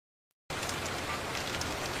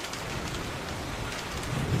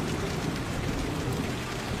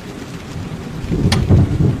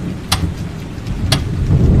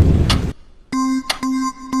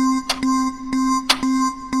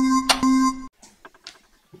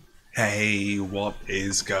Hey, what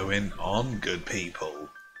is going on, good people?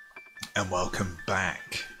 And welcome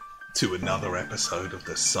back to another episode of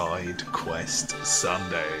the Sidequest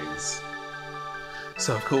Sundays.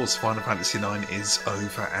 So, of course, Final Fantasy IX is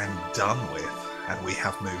over and done with, and we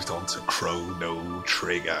have moved on to Chrono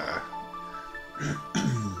Trigger.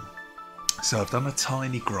 So, I've done a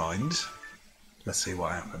tiny grind. Let's see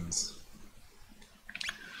what happens.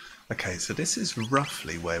 Okay, so this is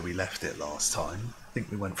roughly where we left it last time. I think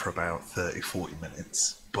we went for about 30-40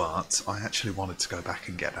 minutes, but I actually wanted to go back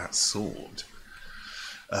and get that sword.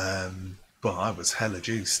 But I was hella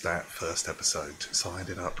juiced that first episode, so I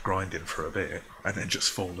ended up grinding for a bit and then just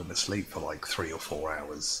falling asleep for like 3 or 4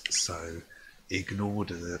 hours. So ignore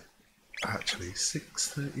the actually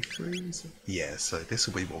 6:33. Is it? Yeah, so this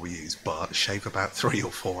will be what we use, but shave about 3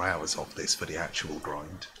 or 4 hours off this for the actual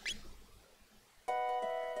grind.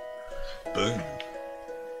 Boom.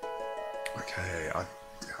 Okay,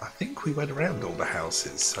 I think we went around all the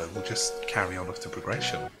houses, so we'll just carry on with the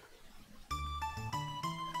progression.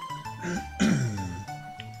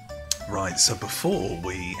 Right, so before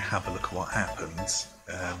we have a look at what happens,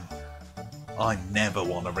 I never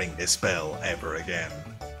want to ring this bell ever again.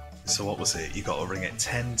 So what was it? You got to ring it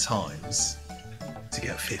 10 times to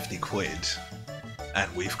get 50 quid,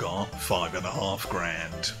 and we've got 5.5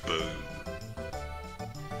 grand. Boom.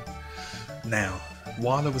 Now,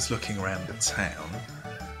 while I was looking around the town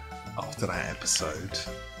after that episode,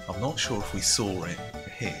 I'm not sure if we saw it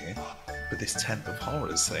here, but this Tent of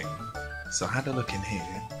Horrors thing. So I had a look in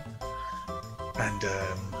here, and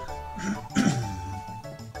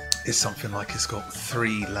it's something like it's got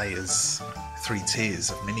 3 layers, 3 tiers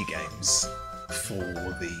of minigames for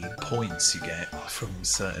the points you get from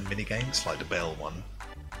certain minigames, like the bell one.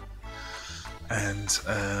 And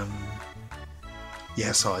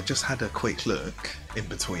yeah, so I just had a quick look in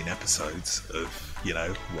between episodes of, you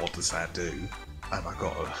know, what does that do? And I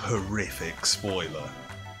got a horrific spoiler.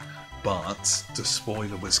 But the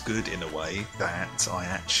spoiler was good in a way that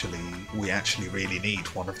we actually really need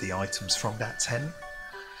one of the items from that tent.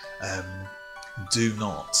 Do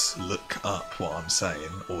not look up what I'm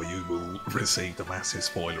saying, or you will receive the massive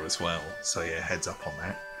spoiler as well. So yeah, heads up on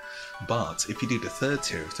that. But if you do the 3rd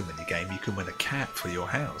tier of the minigame, you can win a cat for your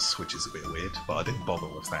house, which is a bit weird, but I didn't bother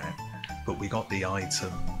with that. But we got the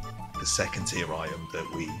item, the 2nd tier item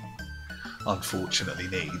that we unfortunately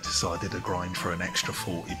need, so I did a grind for an extra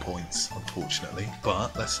 40 points, unfortunately.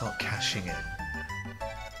 But let's start cashing in.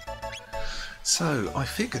 So I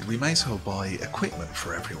figured we may as well buy equipment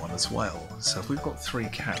for everyone as well. So if we've got 3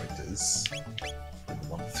 characters, we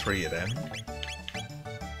want 3 of them.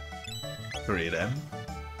 3 of them.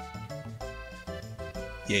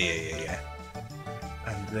 Yeah.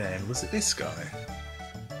 And then, was it this guy?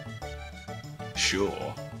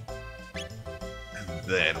 Sure. And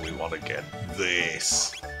then we want to get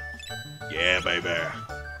this. Yeah, baby.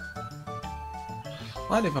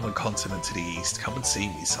 I live on a continent to the east. Come and see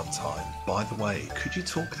me sometime. By the way, could you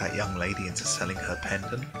talk that young lady into selling her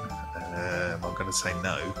pendant? I'm going to say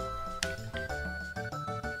no.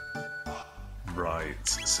 Right,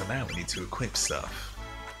 so now we need to equip stuff.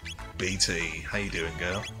 BT, how you doing,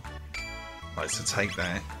 girl? Right, so take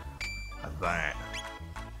that, and that,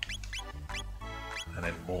 and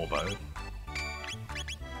then Morbo.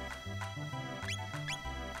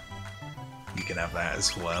 You can have that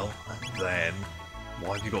as well, and then,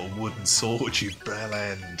 why have you got a wooden sword, you bell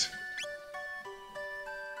end?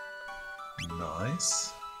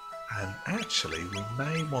 Nice. And actually, we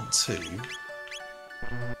may want to...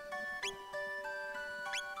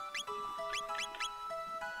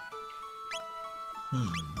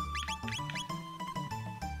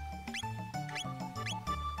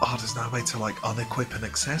 Oh, there's no way to like unequip an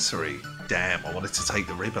accessory. Damn, I wanted to take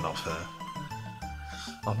the ribbon off her.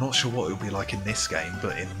 I'm not sure what it will be like in this game,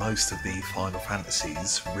 but in most of the Final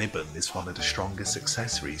Fantasies, ribbon is one of the strongest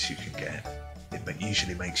accessories you can get. It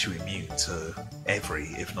usually makes you immune to every,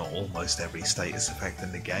 if not almost every status effect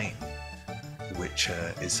in the game, which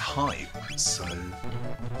is hype, so...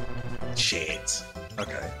 Shit.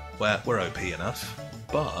 Okay, well, we're OP enough,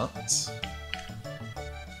 but...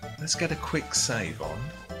 Let's get a quick save on.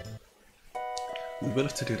 We will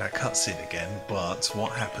have to do that cutscene again, but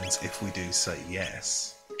what happens if we do say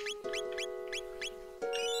yes?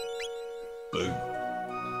 Boom.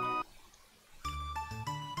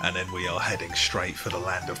 And then we are heading straight for the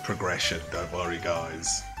land of progression, don't worry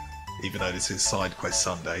guys. Even though this is Sidequest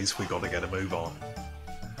Sundays, we gotta get a move on.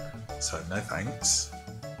 So no thanks.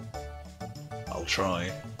 I'll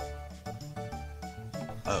try.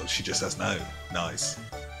 Oh, she just says no. Nice.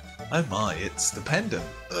 Oh my, it's the pendant.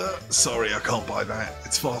 Sorry, I can't buy that.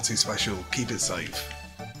 It's far too special. Keep it safe.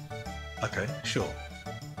 Okay, sure.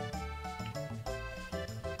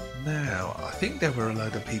 Now, I think there were a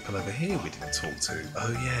load of people over here we didn't talk to.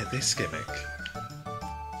 Oh yeah, this gimmick.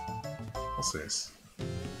 What's this?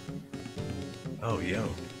 Oh, yo.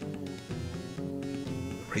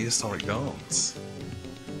 Prehistoric dance.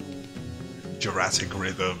 Jurassic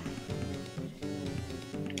rhythm.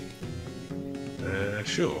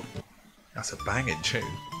 Sure. That's a banging tune.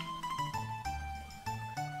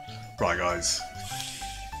 Right, guys.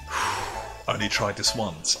 Only tried this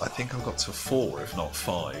once. I think I got to 4, if not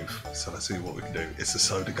 5. So let's see what we can do. It's a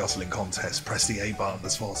soda guzzling contest. Press the A button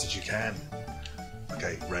as fast as you can.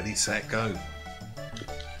 Okay, ready, set, go.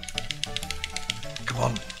 Come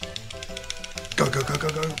on. Go, go, go, go,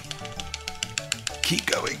 go. Keep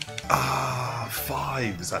going. Ah,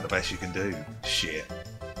 5. Is that the best you can do? Shit.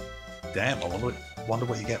 Damn, I wonder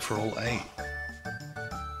what you get for all 8.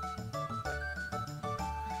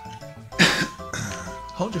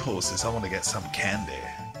 Hold your horses, I want to get some candy.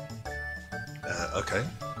 Okay.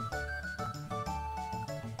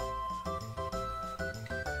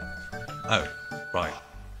 Oh, right.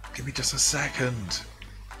 Give me just a second.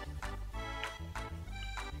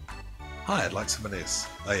 Hi, I'd like some of this.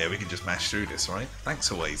 Oh yeah, we can just mash through this, right? Thanks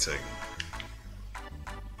for waiting.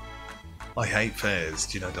 I hate fairs.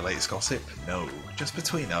 Do you know the latest gossip? No. Just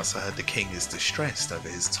between us, I heard the king is distressed over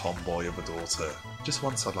his tomboy of a daughter. Just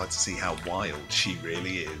once I'd like to see how wild she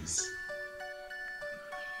really is.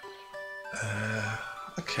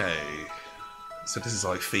 Okay. So this is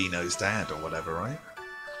like Fino's dad or whatever, right?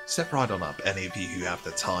 Step right on up, any of you who have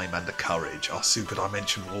the time and the courage. Our super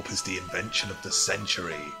dimension warp is the invention of the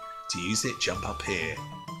century. To use it, jump up here.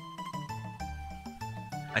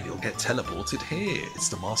 And you'll get teleported here. It's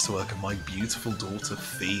the masterwork of my beautiful daughter,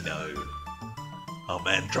 Fino. Oh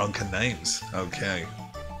man, drunken names. Okay.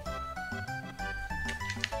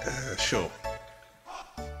 Sure.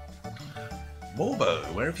 Morbo,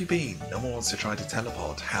 where have you been? No one wants to try to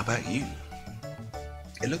teleport. How about you?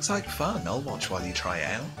 It looks like fun. I'll watch while you try it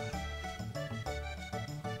out.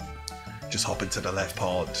 Just hop into the left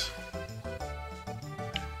pod.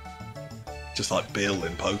 Just like Bill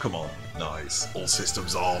in Pokemon. Nice. All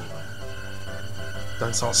systems on.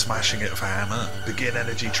 Don't start smashing it with a hammer. Begin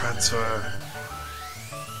energy transfer.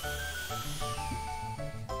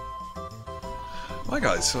 Right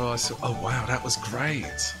guys, so oh wow, that was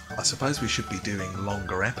great. I suppose we should be doing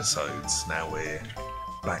longer episodes now we're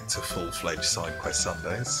back to full-fledged Sidequest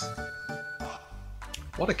Sundays.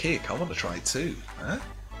 What a kick, I want to try it too, huh?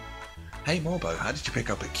 Hey Morbo, how did you pick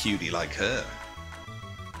up a cutie like her?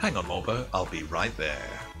 Hang on Morbo, I'll be right there.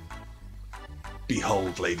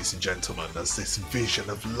 Behold, ladies and gentlemen, as this vision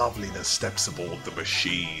of loveliness steps aboard the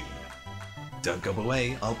machine. Don't go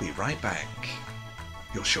away, I'll be right back.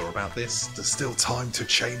 You're sure about this? There's still time to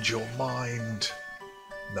change your mind.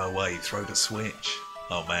 No way, throw the switch.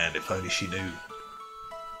 Oh man, if only she knew.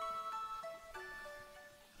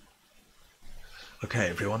 Okay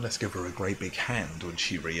everyone, let's give her a great big hand when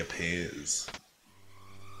she reappears.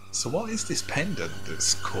 So what is this pendant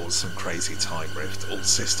that's caused some crazy time rift? All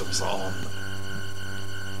systems on.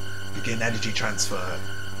 Begin energy transfer.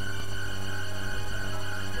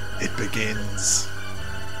 It begins.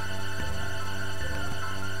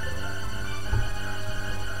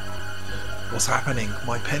 What's happening?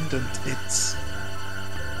 My pendant, it's...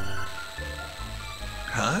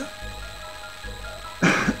 Huh?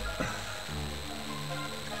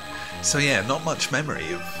 So yeah, not much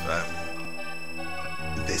memory of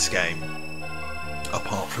this game,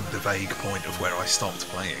 apart from the vague point of where I stopped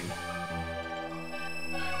playing.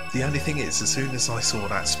 The only thing is, as soon as I saw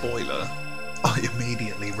that spoiler, I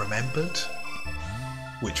immediately remembered.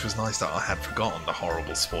 Which was nice that I had forgotten the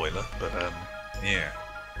horrible spoiler, but yeah.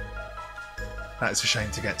 That's a shame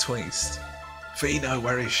to get tweezed. Fino,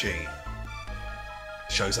 where is she?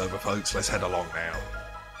 Show's over folks, let's head along now.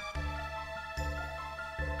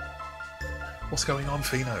 What's going on,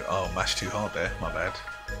 Fino? Oh, mashed too hard there, my bad.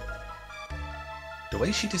 The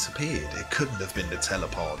way she disappeared, it couldn't have been the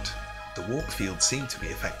telepod. The warp field seemed to be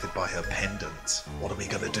affected by her pendant. What are we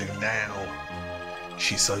gonna do now?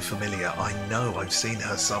 She's so familiar, I know I've seen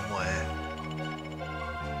her somewhere.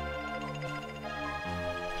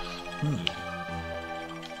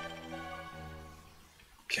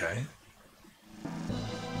 Okay.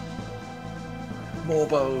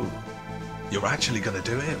 Morbo! You're actually gonna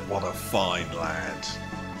do it? What a fine lad.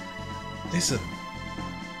 Listen,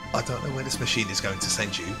 I don't know where this machine is going to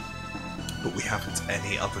send you, but we haven't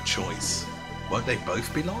any other choice. Won't they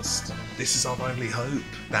both be lost? This is our only hope.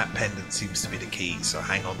 That pendant seems to be the key, so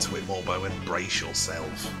hang on to it, Morbo, and brace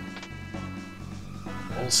yourself.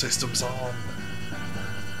 All systems on.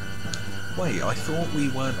 Wait, I thought we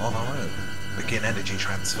weren't on our own. Begin energy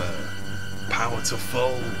transfer. Power to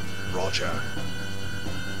full. Roger.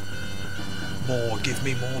 More, give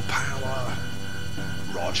me more power.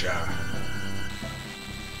 Roger.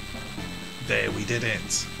 There, we did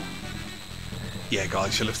it. Yeah,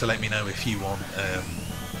 guys, you'll have to let me know if you want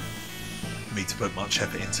me to put much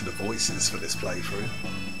effort into the voices for this playthrough.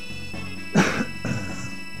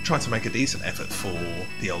 Try to make a decent effort for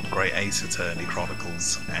the old Great Ace Attorney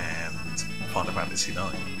Chronicles and Final Fantasy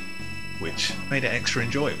IX, which made it extra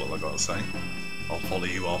enjoyable, I gotta say. I'll follow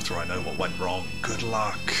you after I know what went wrong. Good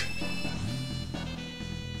luck!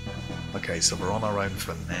 Okay, so we're on our own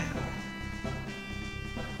for now.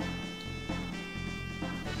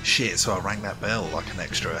 Shit, so I rang that bell like an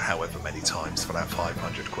extra however many times for that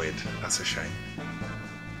 500 quid. That's a shame.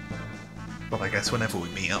 But I guess whenever we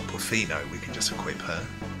meet up with Fino, we can just equip her.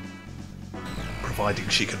 Providing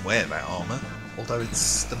she can wear that armour. Although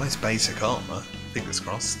it's the most basic armour. Fingers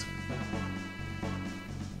crossed.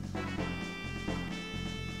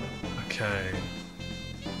 Okay.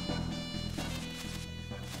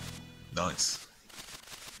 Nice.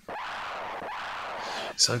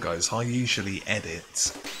 So guys, I usually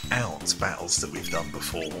edit out battles that we've done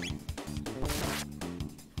before.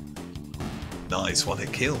 Nice, one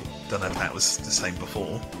hit kill. Don't know if that was the same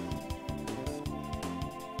before.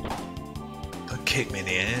 Don't kick me in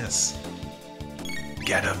the ass.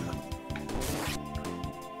 Get him.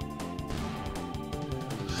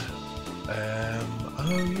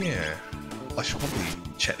 Oh yeah. I should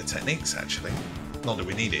probably check the techniques actually. Not that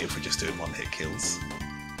we need it if we're just doing one hit kills.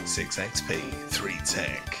 6 XP, 3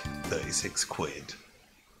 tech, 36 quid.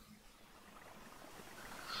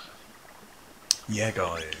 Yeah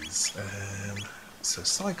guys, so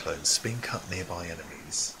Cyclone, spin cut nearby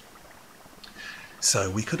enemies.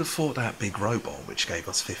 So we could have fought that big robot which gave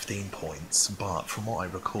us 15 points, but from what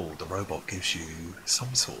I recall the robot gives you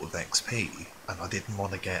some sort of XP, and I didn't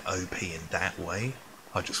want to get OP in that way.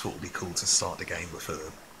 I just thought it would be cool to start the game with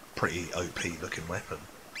a pretty OP looking weapon.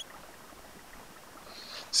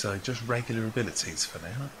 So just regular abilities for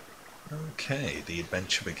now. Okay, the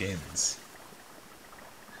adventure begins.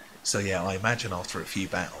 So yeah, I imagine after a few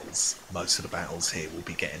battles, most of the battles here will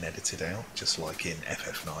be getting edited out, just like in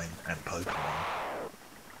FF9 and Pokemon.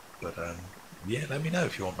 But yeah, let me know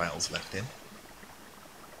if you want battles left in.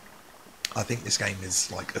 I think this game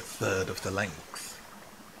is like a third of the length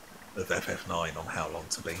of FF9 on how long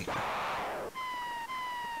to beat.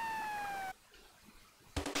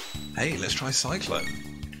 Hey, let's try Cyclone.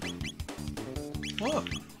 What?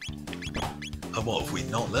 Oh, what, have we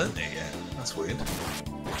not learned it yet? That's weird.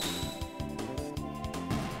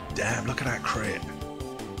 Damn, look at that crit.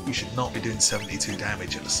 You should not be doing 72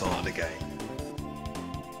 damage at the start of the game.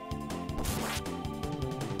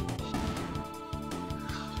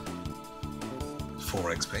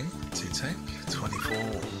 Four XP, 2 tech,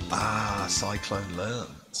 24. Ah, Cyclone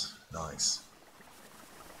learned. Nice.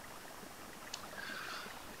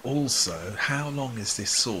 Also, how long is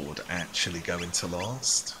this sword actually going to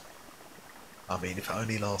last? I mean, if it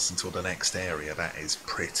only lasts until the next area, that is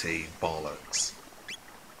pretty bollocks.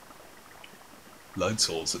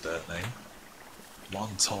 Loadsaw's a dirt name.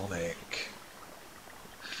 1 tonic.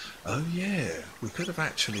 Oh yeah, we could have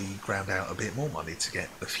actually ground out a bit more money to get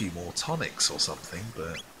a few more tonics or something,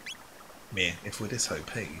 but meh, if we're this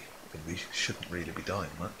OP, then we shouldn't really be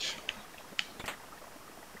dying much.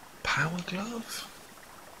 Power glove?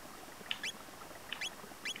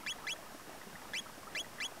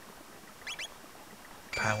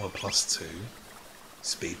 Power +2,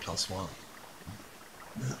 speed +1.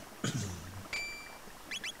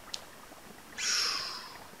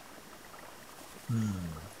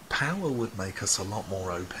 Power would make us a lot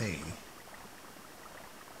more OP.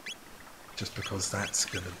 Just because that's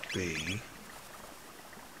going to be...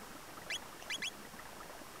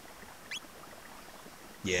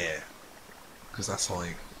 Yeah, because that's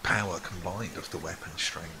like power combined of the weapon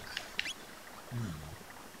strength.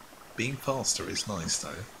 Being faster is nice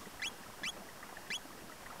though.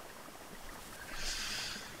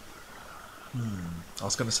 I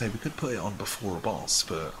was going to say we could put it on before a boss,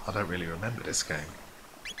 but I don't really remember this game.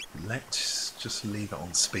 Let's just leave it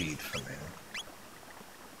on speed for now.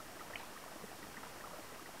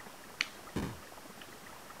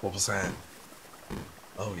 What was that?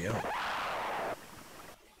 Oh yeah.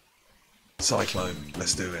 Cyclone,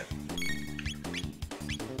 let's do it.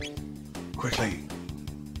 Quickly.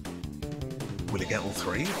 Will it get all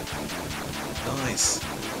 3? Nice.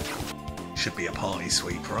 Should be a party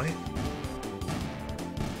sweep, right?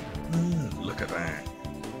 Look at that.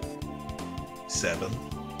 7.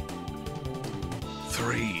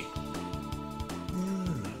 3.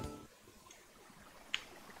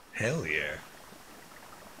 Hell yeah.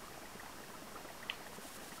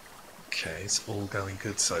 Okay, it's all going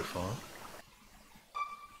good so far.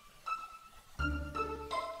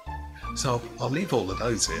 So I'll leave all of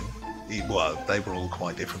those in. Well, they were all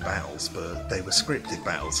quite different battles, but they were scripted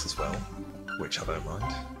battles as well, which I don't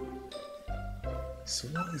mind. So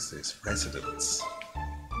what is this? Residence.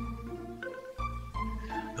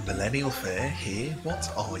 A millennial fair here?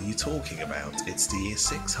 What are you talking about? It's the year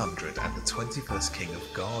 600 and the 21st king of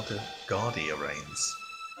Gardia reigns.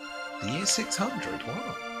 The year 600?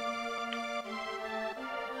 What?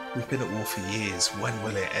 We've been at war for years. When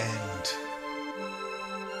will it end?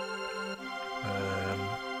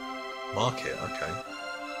 Market, okay.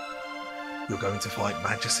 You're going to fight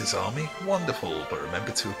Magus' army? Wonderful, but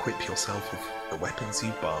remember to equip yourself with the weapons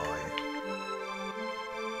you buy.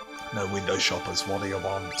 No window shoppers, what do you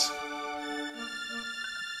want?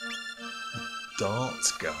 A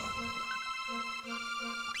dart gun.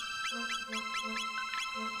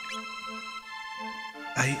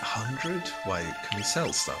 $800? Wait, can we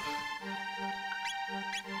sell stuff?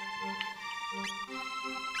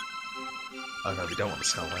 Oh no, we don't want to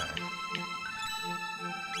sell that.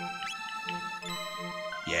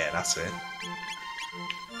 Yeah, that's it.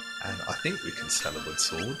 And I think we can sell a wood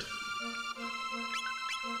sword.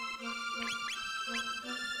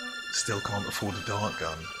 Still can't afford a dart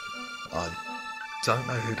gun. I don't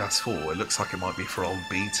know who that's for. It looks like it might be for old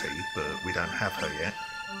BT, but we don't have her yet.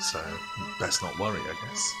 So, best not worry, I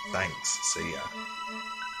guess. Thanks, see ya.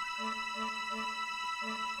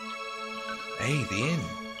 Hey, the inn.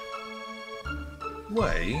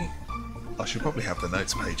 Wait, I should probably have the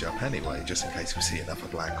notes page up anyway, just in case we see another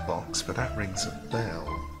black box, but that rings a bell.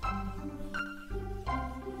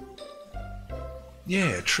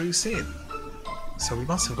 Yeah, Truce Inn. So we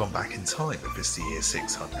must have gone back in time if it's the year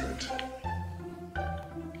 600.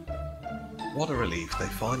 What a relief, they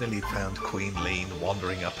finally found Queen Lean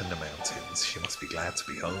wandering up in the mountains. She must be glad to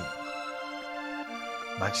be home.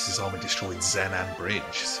 Magus' army destroyed Zenan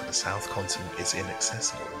Bridge, so the South Continent is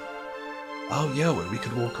inaccessible. Oh yeah, well, we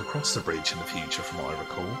could walk across the bridge in the future from what I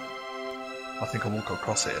recall. I think I walk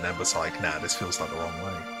across it and then was like, nah, this feels like the wrong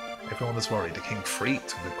way. Everyone was worried the king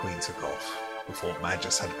freaked when the queen took off. Before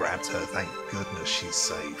Magus had grabbed her, thank goodness she's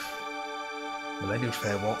safe. Millennial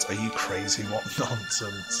Fair, what? Are you crazy? What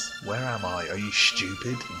nonsense? Where am I? Are you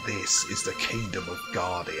stupid? This is the kingdom of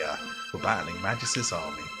Gardia. We're battling Magus'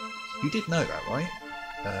 army. You did know that, right?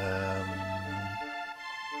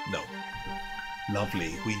 No.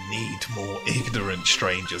 Lovely, we need more ignorant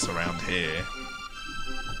strangers around here.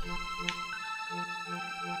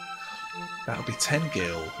 That'll be 10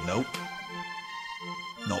 gil. Nope.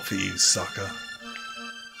 Not for you, sucker.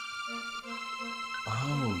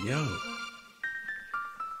 Oh, yo.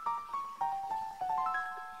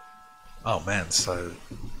 Oh man, so...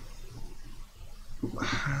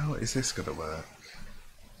 how is this gonna work?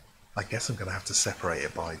 I guess I'm gonna have to separate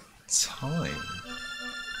it by time.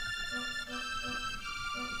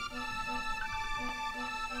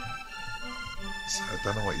 So I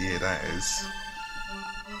don't know what year that is.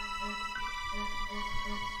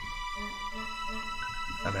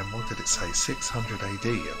 And then what did it say? 600 AD,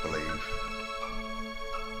 I believe.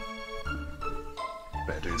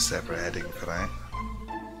 Better do a separate heading for that.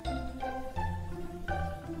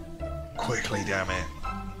 Quickly, damn it.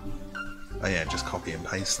 Oh yeah, just copy and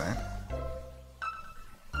paste that.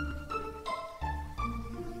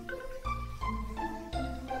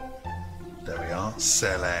 There we are.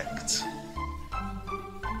 Select.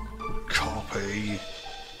 Copy.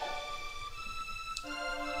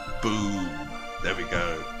 Boom. There we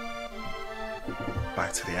go.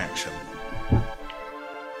 Back to the action.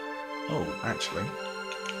 Oh, actually.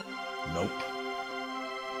 Nope.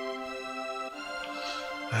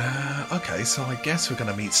 Okay, so I guess we're going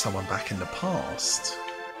to meet someone back in the past.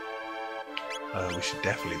 We should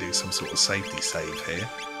definitely do some sort of safety save here.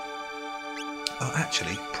 Oh,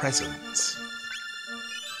 actually, present.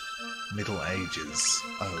 Middle Ages.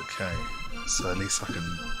 Okay, so at least I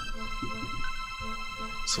can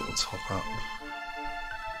sort of top up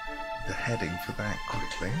the heading for that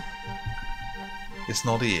quickly. It's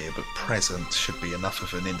not here, but present should be enough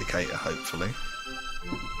of an indicator, hopefully.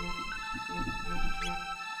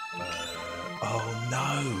 Oh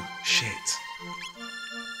no! Shit.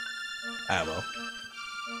 Ah well.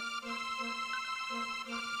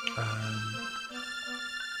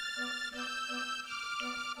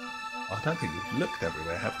 I don't think we've looked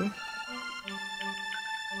everywhere, have we?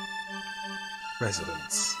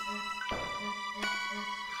 Residence.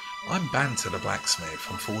 I'm Banter the blacksmith.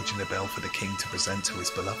 I'm forging a bell for the king to present to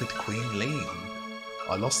his beloved Queen Lean.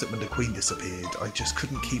 I lost it when the Queen disappeared. I just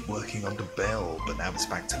couldn't keep working on the bell, but now it's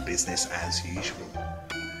back to business as usual.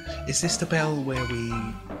 Is this the bell where we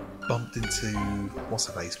bumped into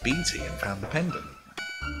what's-her-face, Beatty, and found the pendant?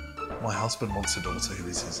 My husband wants a daughter who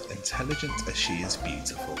is as intelligent as she is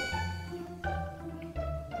beautiful.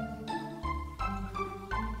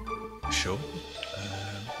 Sure.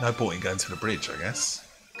 No point in going to the bridge, I guess.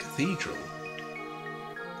 Cathedral.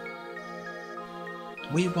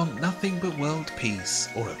 We want nothing but world peace,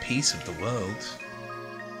 or a piece of the world.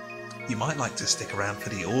 You might like to stick around for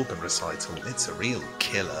the organ recital. It's a real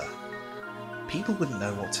killer. People wouldn't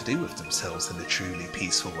know what to do with themselves in a truly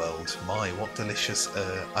peaceful world. My, what delicious,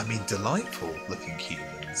 delightful looking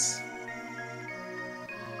humans.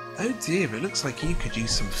 Oh dear, it looks like you could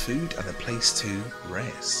use some food and a place to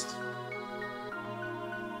rest.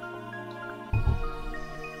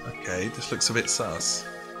 Okay, this looks a bit sus.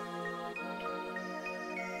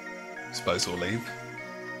 Suppose we'll leave.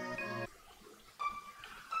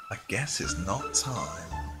 I guess it's not time.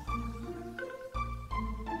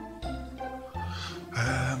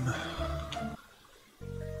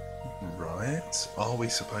 Right, are we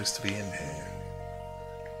supposed to be in here?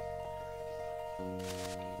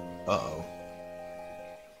 Uh-oh.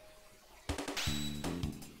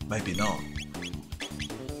 Maybe not.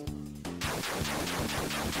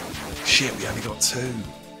 Shit, we only got 2.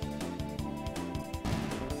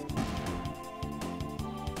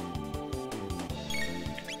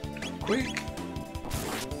 Quick!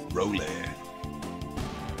 Roll it.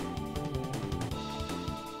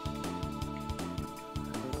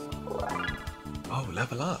 Oh,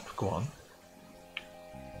 level up. Go on.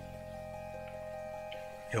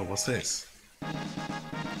 Yo, what's this?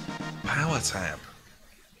 Power tab.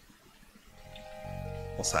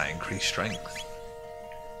 What's that? Increased strength?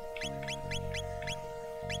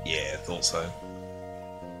 Yeah, thought so.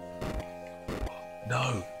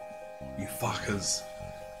 No! You fuckers.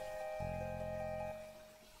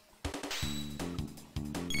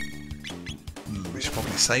 We should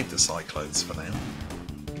probably save the cyclones for now.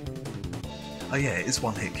 Oh yeah, it is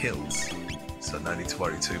one-hit kills, so no need to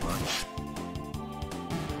worry too much.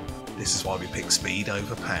 This is why we pick speed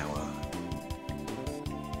over power.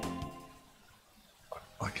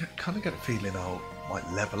 I kind of get a feeling I might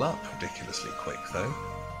level up ridiculously quick though.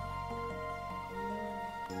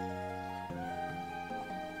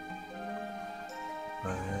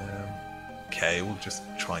 Okay, we'll just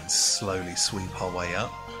try and slowly sweep our way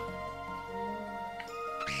up.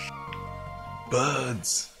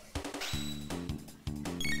 Birds!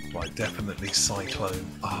 Right, definitely Cyclone.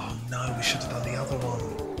 Oh no, we should have done the other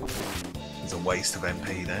one. There's a waste of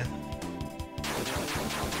MP there.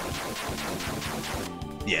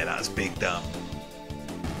 Yeah, that's big dumb.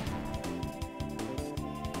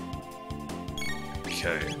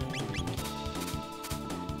 Okay.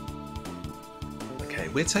 Okay,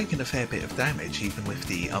 we're taking a fair bit of damage even with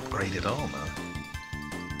the upgraded armour.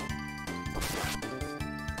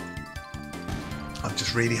 I'm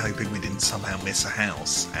just really hoping we didn't somehow miss a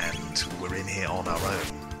house and we're in here on our own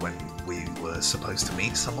when we were supposed to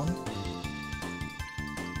meet someone.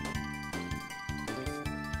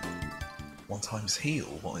 1 times heal,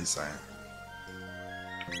 what is that?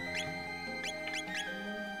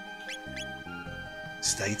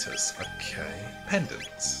 Status, okay.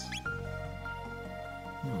 Pendants.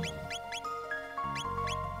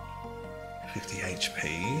 50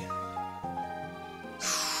 HP.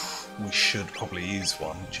 We should probably use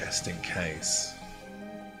one just in case.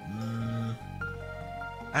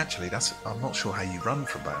 Actually, I'm not sure how you run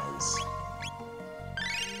from battles.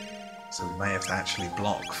 So we may have to actually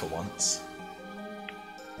block for once.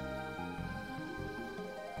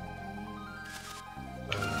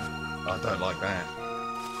 I don't like that.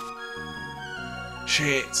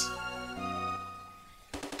 Shit!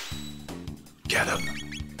 Get him!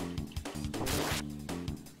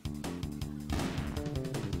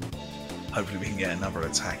 Hopefully we can get another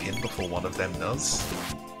attack in before one of them does.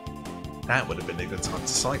 That would have been a good time to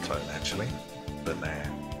Cyclone, actually. But nah.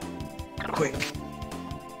 Quick!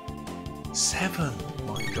 7!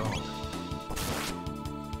 My god.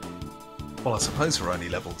 Well, I suppose we're only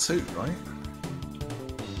level 2, right?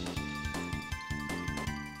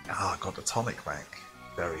 Ah, got the tonic back.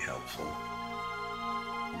 Very helpful.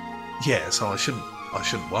 Yeah, so I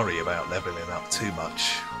shouldn't worry about leveling up too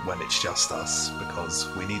much when it's just us, because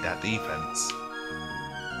we need that defense.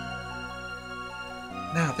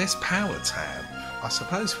 Now, this power tab, I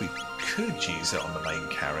suppose we could use it on the main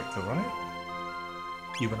character, right?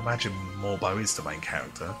 You would imagine Morbo is the main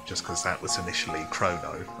character, just because that was initially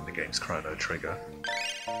Chrono, and the game's Chrono Trigger.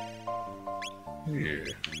 Yeah.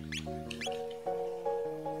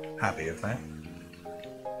 Happy with that.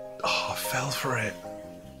 Oh, I fell for it.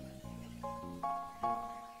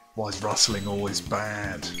 Why is rustling always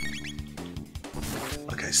bad?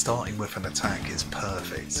 Okay, starting with an attack is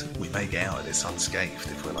perfect. We may get out of this unscathed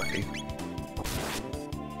if we're lucky.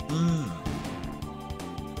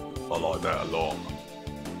 I like that a lot.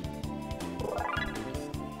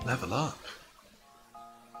 Level up.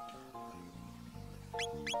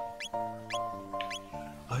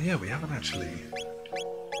 Oh yeah, we haven't actually...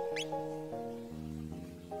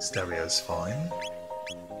 Stereo's fine.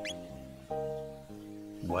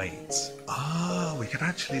 Wait. Ah, we can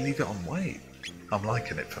actually leave it on wait. I'm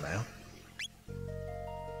liking it for now.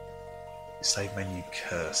 Save menu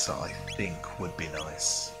cursor, I think, would be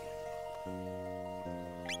nice.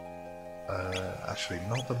 Actually,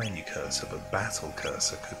 not the menu cursor, but battle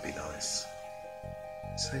cursor could be nice.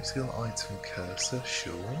 Save skill item cursor,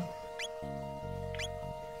 sure.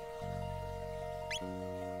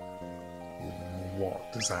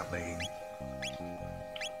 What does that mean?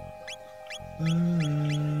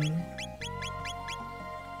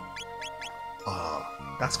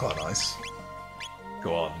 Ah, that's quite nice.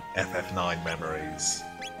 Go on, FF9 memories.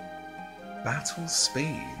 Battle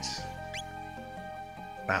speed.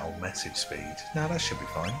 Battle message speed. No, that should be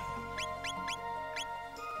fine.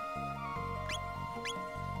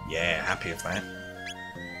 Yeah, happy with that.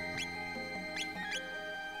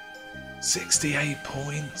 68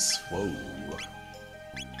 points. Whoa.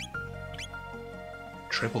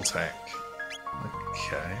 Triple tech.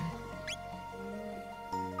 Okay.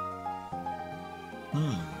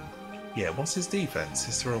 Yeah, what's his defense?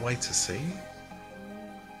 Is there a way to see?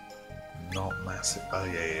 Not massive. Oh,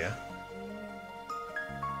 yeah.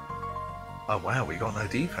 Oh, wow, we got no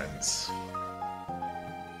defense.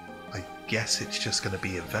 I guess it's just going to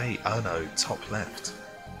be evade. Oh, no, top left.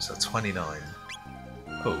 So 29.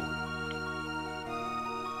 Oh.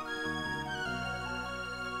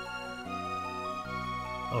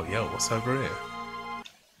 Oh, yo, what's over here?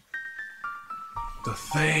 The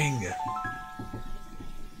thing!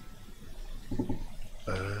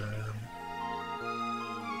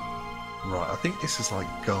 Right, I think this is like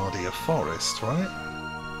Guardia Forest, right?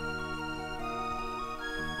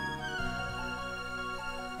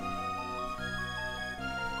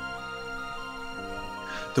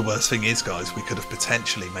 The worst thing is, guys, we could have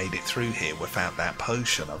potentially made it through here without that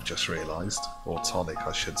potion, I've just realised. Or tonic,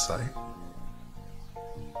 I should say.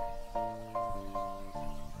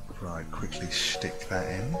 Right, quickly stick that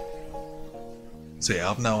in. So yeah,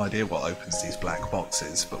 I've no idea what opens these black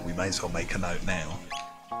boxes, but we may as well make a note now.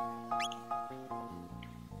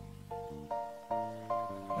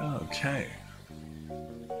 Okay.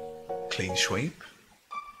 Clean sweep.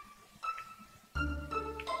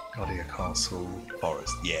 Guardia Castle,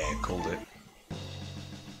 Forest. Yeah, called it.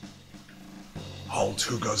 Halt,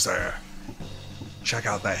 who goes there? Check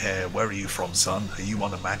out that hair. Where are you from, son? Are you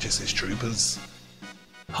one of Magus' troopers?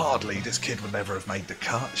 Hardly, this kid would never have made the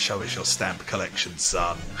cut. Show us your stamp collection,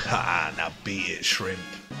 son. Ha, now beat it, shrimp.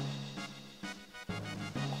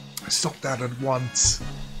 Stop that at once.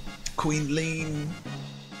 Queen Lean.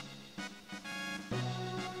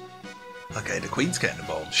 Okay, the Queen's getting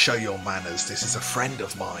involved. Show your manners, this is a friend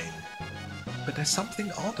of mine. But there's something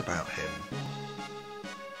odd about him.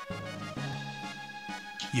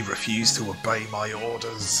 You refuse to obey my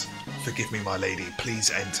orders. Forgive me, my lady. Please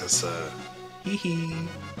enter, sir. Hee hee.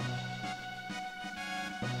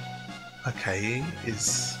 Okay,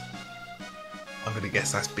 I'm gonna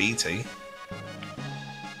guess that's BT.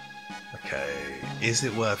 Okay, is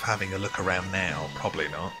it worth having a look around now? Probably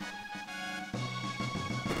not.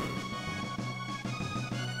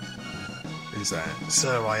 Who's that?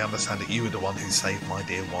 Sir, I understand that you were the one who saved my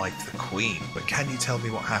dear wife, the Queen, but can you tell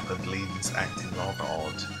me what happened? Lean's acting rather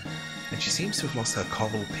odd. And she seems to have lost her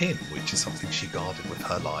coral pin, which is something she guarded with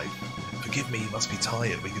her life. Forgive me, you must be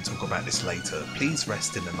tired, we can talk about this later. Please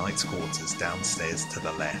rest in the knight's quarters downstairs to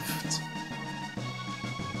the left.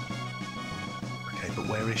 Okay, but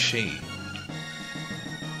where is she?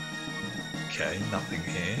 Okay, nothing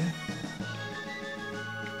here.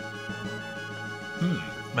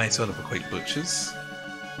 May as well have a quick butcher's.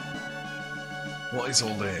 What is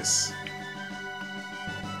all this?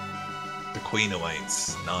 The Queen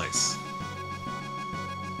awaits. Nice.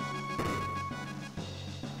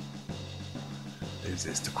 Who's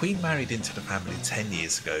this? The Queen married into the family 10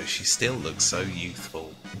 years ago. She still looks so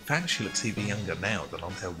youthful. In fact, she looks even younger now than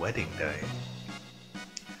on her wedding day.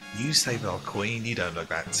 You saved our Queen. You don't look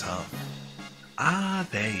that tough. Ah,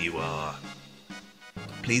 there you are.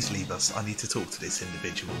 Please leave us. I need to talk to this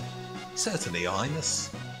individual. Certainly, Your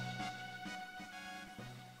Highness.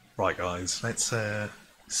 Right, guys. Let's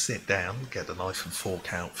sit down, get the knife and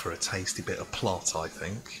fork out for a tasty bit of plot, I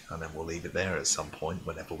think, and then we'll leave it there at some point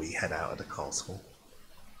whenever we head out of the castle.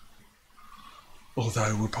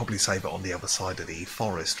 Although we'll probably save it on the other side of the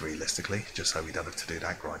forest, realistically, just so we don't have to do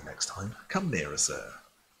that grind next time. Come nearer, sir.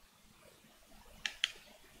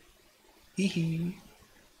 Hee hee.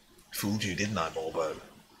 Fooled you, didn't I, Morbo?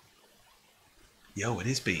 Yo, it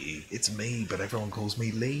is BE. It's me, but everyone calls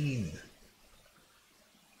me Lean.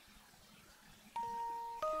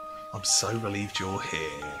 I'm so relieved you're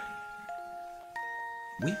here.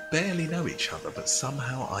 We barely know each other, but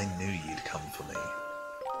somehow I knew you'd come for me.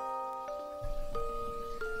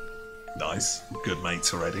 Nice. Good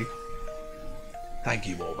mates already. Thank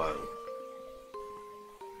you, Morbo.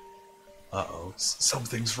 Uh-oh.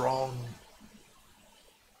 Something's wrong.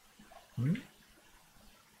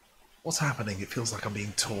 What's happening? It feels like I'm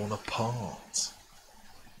being torn apart.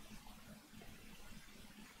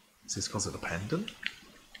 Is this because of the pendant?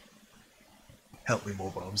 Help me,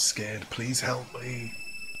 Morbo. I'm scared. Please help me.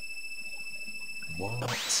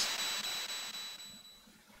 What?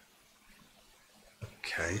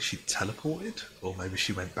 Okay, she teleported? Or maybe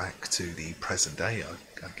she went back to the present day,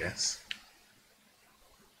 I guess.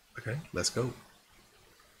 Okay, let's go.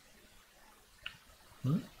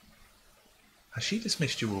 Has she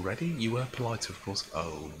dismissed you already? You were polite, of course.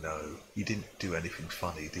 Oh no, you didn't do anything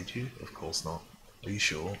funny, did you? Of course not. Are you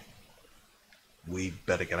sure? We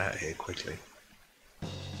better get out of here quickly.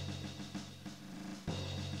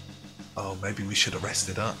 Oh, maybe we should have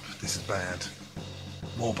rested up. This is bad.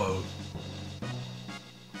 Morbo.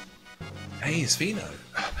 Hey, it's Vino.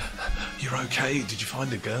 You're okay? Did you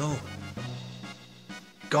find a girl?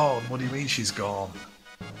 Gone? What do you mean she's gone?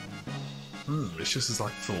 It's just as I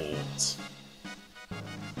thought.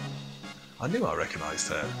 I knew I recognised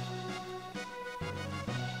her.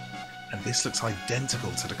 And this looks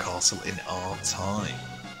identical to the castle in our time.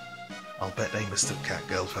 I'll bet they mistook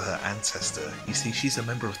Catgirl for her ancestor. You see, she's a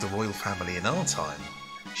member of the royal family in our time.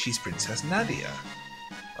 She's Princess Nadia.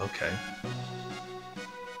 Okay.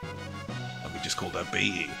 And we just called her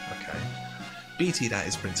BE. Okay. BT, that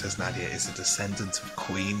is, Princess Nadia is a descendant of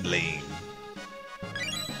Queen Lean.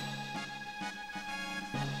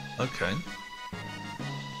 Okay.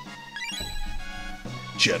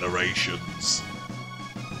 Generations.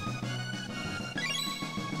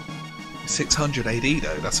 600 AD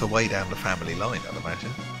though, that's a way down the family line, I'd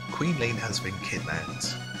imagine. Queen Lean has been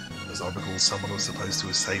kidnapped. As I recall, someone was supposed to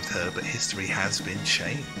have saved her, but history has been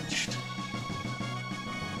changed.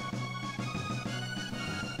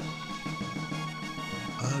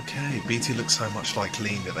 Okay, BT looks so much like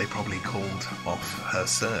Lean that they probably called off her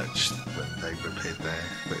search when they appeared there.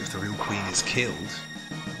 But if the real queen is killed...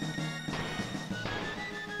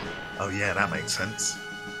 Oh yeah, that makes sense.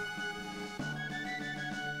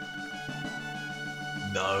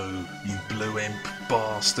 No, you blue imp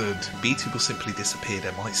bastard. BT will simply disappear,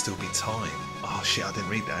 there might still be time. Oh shit, I didn't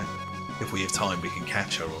read that. If we have time, we can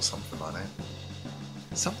catch her or something like that.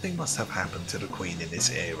 Something must have happened to the Queen in this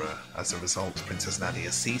era. As a result, Princess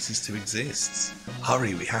Nadia ceases to exist.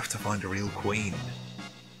 Hurry, we have to find a real Queen.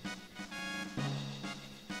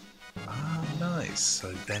 Ah, nice.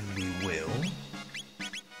 So then we will...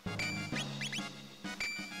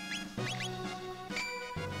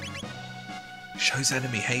 Shows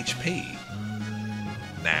enemy HP.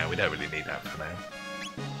 Nah, we don't really need that for now.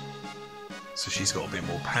 So she's got a bit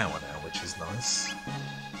more power now, which is nice.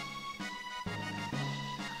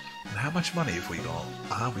 And how much money have we got?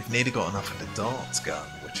 Ah, we've nearly got enough for the darts gun,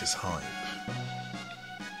 which is hype.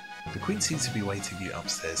 The Queen seems to be waiting you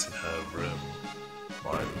upstairs in her room.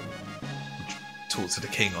 Right. Talk to the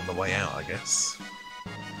King on the way out, I guess.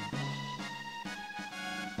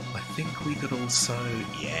 I think we could also...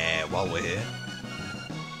 Yeah, while we're here.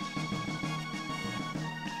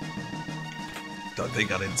 Don't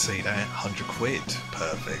think I didn't see that. 100 quid.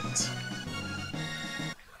 Perfect.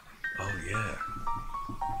 Oh, yeah.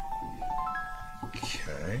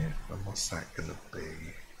 Okay, and what's that going to be?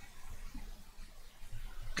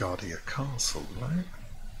 Guardia Castle, right?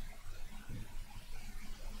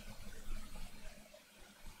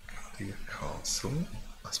 Guardia Castle.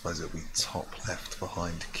 I suppose it'll be top left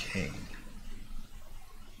behind King.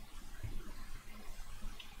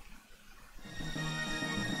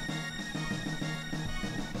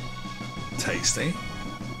 Tasty.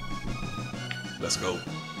 Let's go.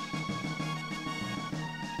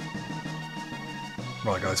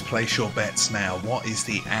 Right guys, place your bets now. What is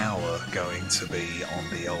the hour going to be on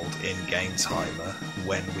the old in-game timer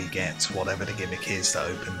when we get whatever the gimmick is that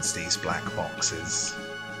opens these black boxes?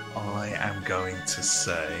 I am going to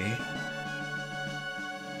say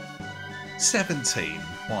 17.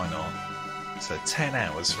 Why not? So 10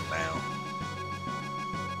 hours from now.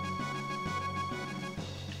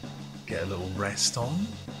 Get a little rest on.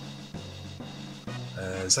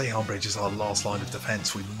 Zehan Bridge is our last line of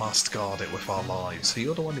defence. We must guard it with our lives. So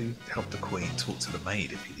you're the one who helped the Queen. Talk to the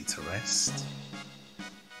maid if you need to rest.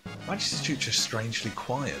 Majesty's future strangely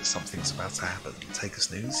quiet. Something's about to happen. Take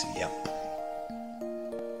us news? Yep.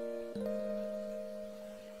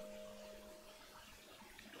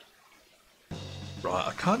 Right,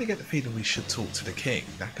 I kind of get the feeling we should talk to the king.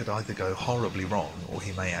 That could either go horribly wrong, or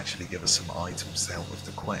he may actually give us some items to help with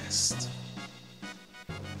the quest.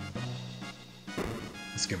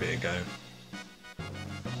 Let's give it a go.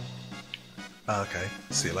 Okay,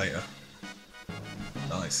 see you later.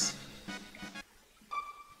 Nice.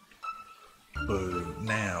 Boom.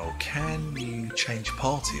 Now, can you change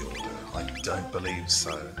party order? I don't believe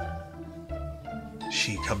so.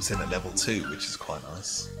 She comes in at level 2, which is quite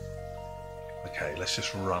nice. Okay, let's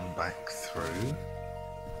just run back through.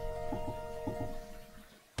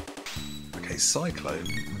 Okay, Cyclone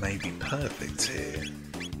may be perfect here.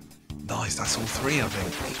 Nice, that's all 3, I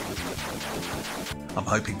think. I'm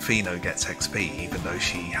hoping Pheno gets XP, even though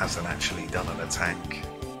she hasn't actually done an attack.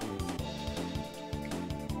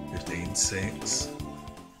 15-6.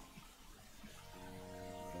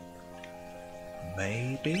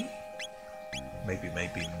 Maybe? Maybe.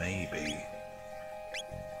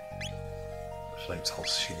 Flame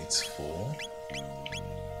Toss, she needs 4.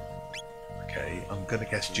 Okay, I'm gonna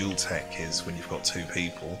guess dual tech is when you've got 2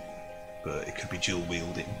 people, but it could be dual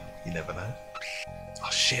wielding, you never know. Oh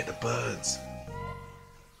shit, the birds!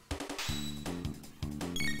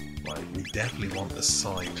 Right, we definitely want the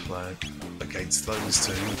Cyclone against those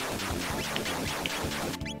 2.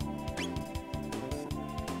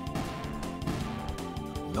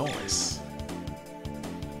 Nice.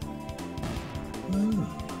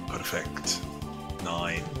 Perfect.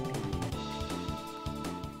 9.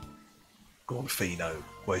 Go on, Pheno.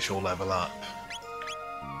 Where's your level up?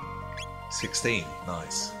 16.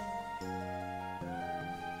 Nice.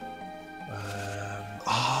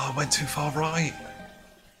 I went too far right.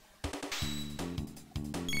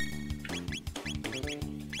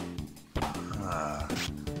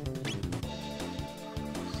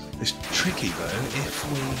 It's tricky though. If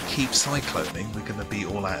we keep cycloning, we're going to be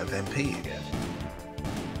all out of MP again.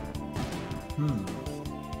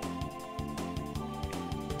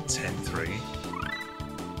 10-3.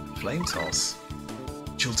 Flame Toss.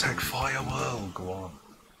 Dual Tech Fire Whirl. Go on.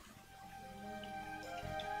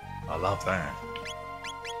 I love that.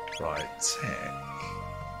 Right, tech.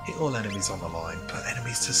 Hit all enemies on the line. Put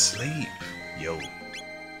enemies to sleep. Yo.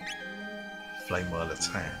 Flame Whirl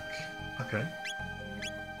attack. Okay.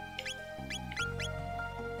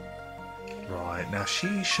 Right, now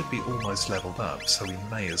she should be almost leveled up, so we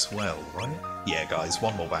may as well, right? Yeah, guys,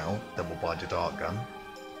 one more battle, then we'll buy the dart gun.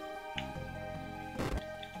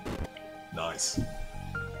 Nice.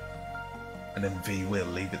 And then V will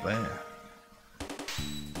leave it there.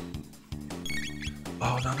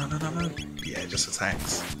 Oh, no. Yeah, just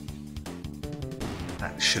attacks.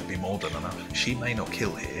 That should be more than enough. She may not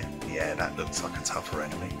kill here. Yeah, that looks like a tougher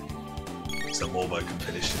enemy. So Morbo can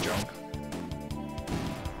finish the job.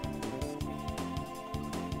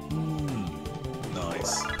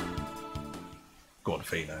 Nice. Go on,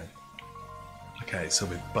 Pheno. Okay, so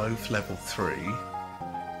we're both level 3.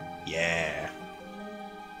 Yeah.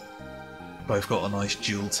 Both got a nice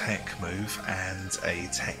dual tech move and a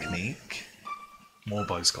technique.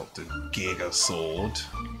 Morbo's got the Giga Sword.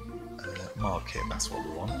 Mark it, that's what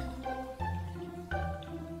we want.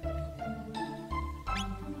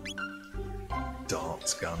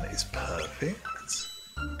 Dart gun is perfect.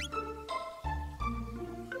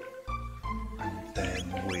 And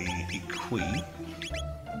then we equip.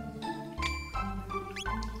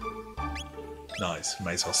 Nice,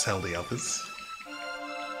 may as well sell the others.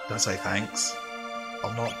 Don't say thanks.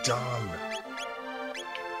 I'm not done.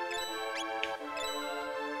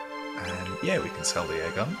 And yeah, we can sell the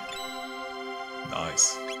air gun.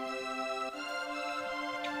 Nice.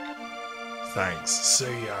 Thanks.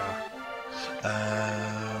 See ya.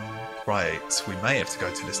 Right, we may have to go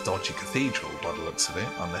to this dodgy cathedral by the looks of it,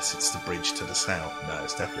 unless it's the bridge to the south. No,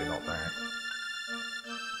 it's definitely not that.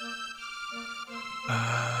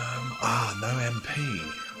 No MP.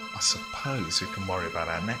 I suppose we can worry about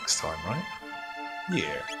that next time, right?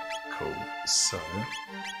 Yeah, cool. So,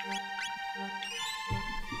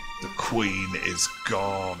 the Queen is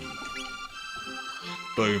gone.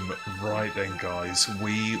 Boom. Right then, guys,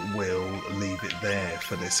 we will leave it there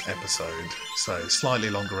for this episode. So, slightly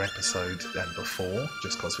longer episode than before,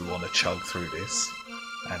 just because we want to chug through this.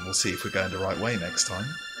 And we'll see if we're going the right way next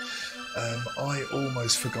time. I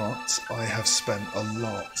almost forgot, I have spent a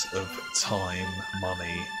lot of time,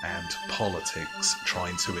 money and politics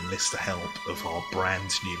trying to enlist the help of our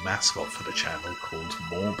brand new mascot for the channel called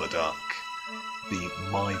Morbaduck, the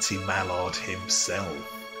mighty mallard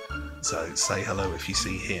himself. So say hello if you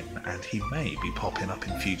see him, and he may be popping up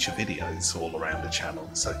in future videos all around the channel,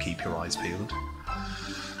 so keep your eyes peeled.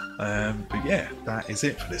 But yeah, that is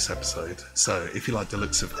it for this episode. So if you like the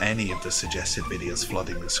looks of any of the suggested videos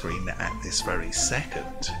flooding the screen at this very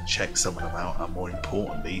second, check some of them out, and more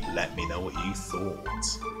importantly, let me know what you thought.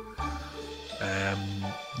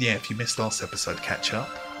 Yeah, if you missed last episode, catch up.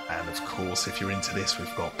 And of course, if you're into this,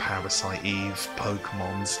 we've got Parasite Eve,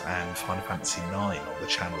 Pokemons, and Final Fantasy IX on the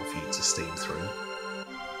channel for you to steam through.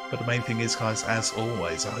 But the main thing is, guys, as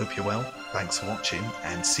always, I hope you're well, thanks for watching,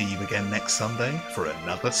 and see you again next Sunday for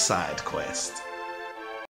another side quest.